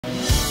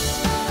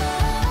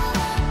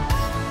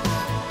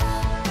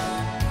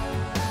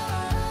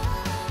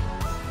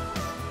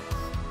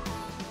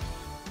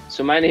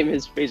So my name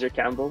is Fraser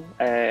Campbell.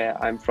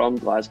 I'm from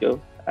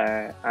Glasgow,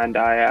 and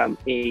I am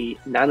a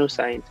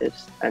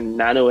nanoscientist and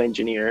nano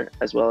engineer,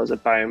 as well as a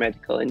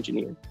biomedical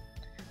engineer.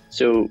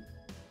 So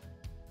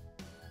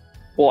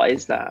what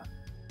is that?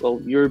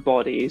 Well, your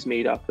body is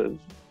made up of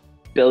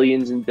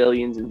billions and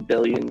billions and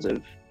billions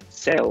of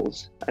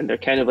cells, and they're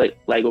kind of like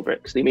Lego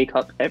bricks. They make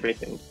up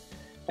everything.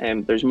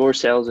 There's more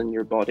cells in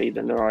your body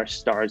than there are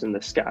stars in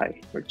the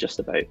sky, or just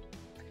about.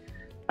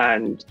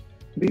 And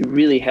it'd be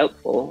really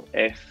helpful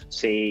if,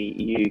 say,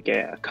 you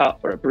get a cut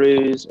or a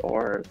bruise,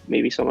 or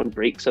maybe someone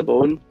breaks a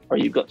bone, or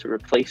you've got to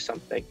replace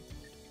something,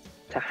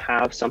 to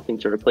have something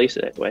to replace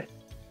it with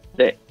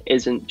that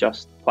isn't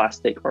just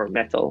plastic or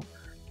metal.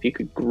 If you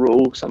could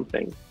grow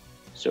something,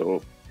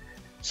 so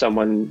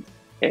someone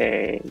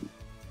ends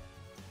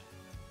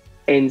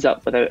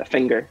up without a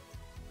finger,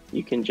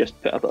 you can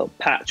just put a little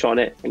patch on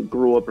it and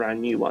grow a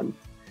brand new one.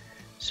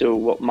 So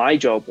what my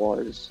job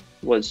was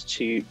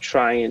to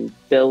try and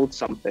build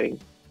something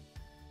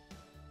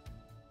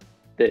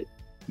that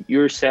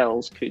your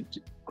cells could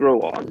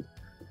grow on,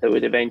 that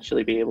would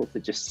eventually be able to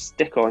just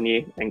stick on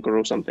you and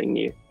grow something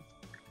new.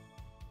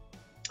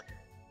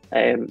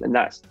 And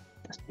that's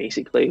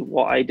basically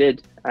what I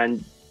did.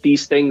 And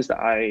these things that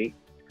I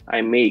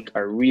make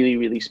are really,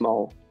 really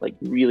small, like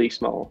really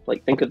small.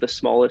 Like, think of the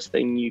smallest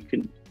thing you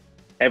can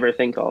ever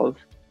think of,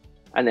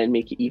 and then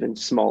make it even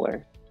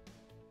smaller.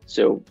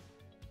 So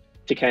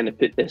to kind of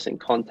put this in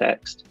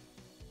context,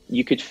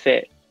 you could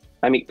fit,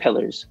 I make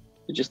pillars,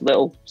 just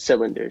little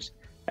cylinders,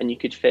 and you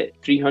could fit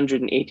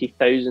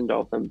 380,000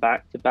 of them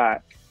back to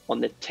back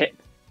on the tip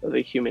of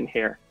a human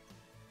hair.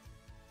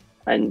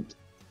 And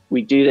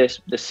we do this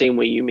the same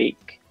way you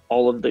make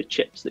all of the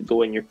chips that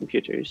go in your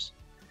computers.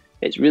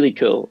 It's really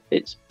cool.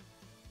 It's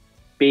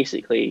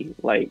basically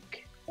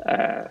like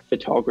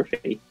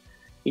photography.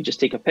 You just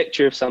take a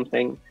picture of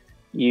something,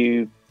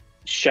 you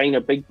shine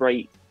a big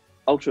bright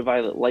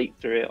ultraviolet light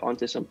through it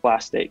onto some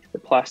plastic, the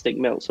plastic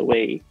melts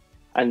away,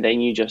 and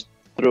then you just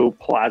throw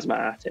plasma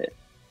at it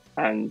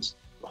and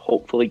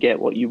hopefully get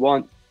what you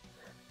want.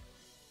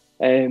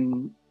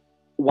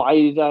 Why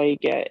did I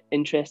get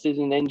interested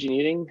in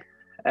engineering?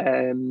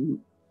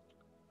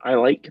 I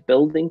like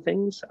building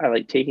things. I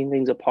like taking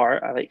things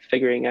apart. I like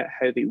figuring out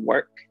how they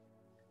work.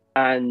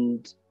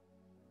 And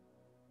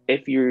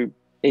if you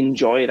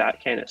enjoy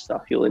that kind of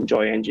stuff, you'll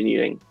enjoy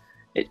engineering.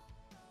 It's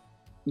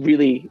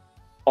really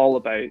all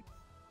about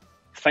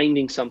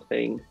finding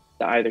something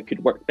that either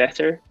could work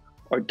better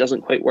or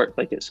doesn't quite work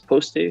like it's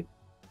supposed to,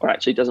 or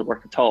actually doesn't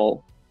work at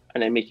all,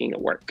 and then making it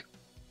work.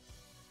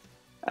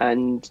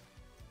 And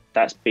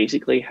that's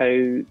basically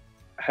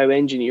how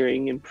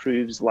engineering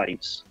improves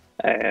lives,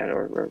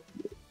 or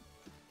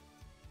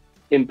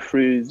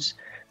improves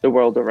the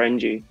world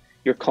around you.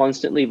 You're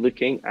constantly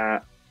looking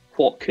at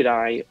what could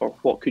I or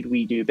what could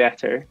we do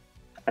better,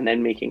 and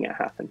then making it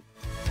happen.